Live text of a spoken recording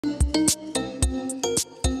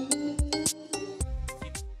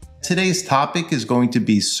Today's topic is going to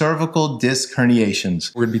be cervical disc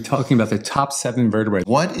herniations. We're going to be talking about the top 7 vertebrae.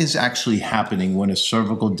 What is actually happening when a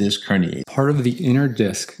cervical disc herniates? Part of the inner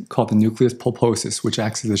disc, called the nucleus pulposus, which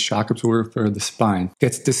acts as a shock absorber for the spine,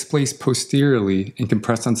 gets displaced posteriorly and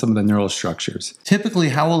compressed on some of the neural structures. Typically,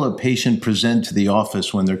 how will a patient present to the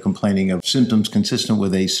office when they're complaining of symptoms consistent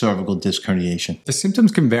with a cervical disc herniation? The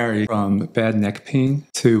symptoms can vary from bad neck pain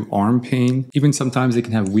to arm pain. Even sometimes they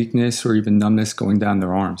can have weakness or even numbness going down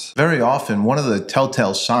their arms. Very often, one of the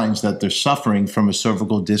telltale signs that they're suffering from a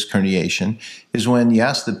cervical disc herniation is when you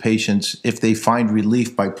ask the patients if they find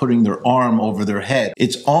relief by putting their arm over their head.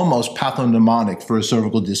 It's almost pathognomonic for a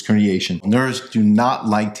cervical disc herniation. Nerves do not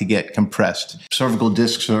like to get compressed. Cervical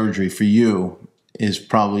disc surgery for you is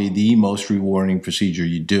probably the most rewarding procedure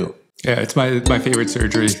you do. Yeah, it's my favorite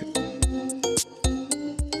surgery.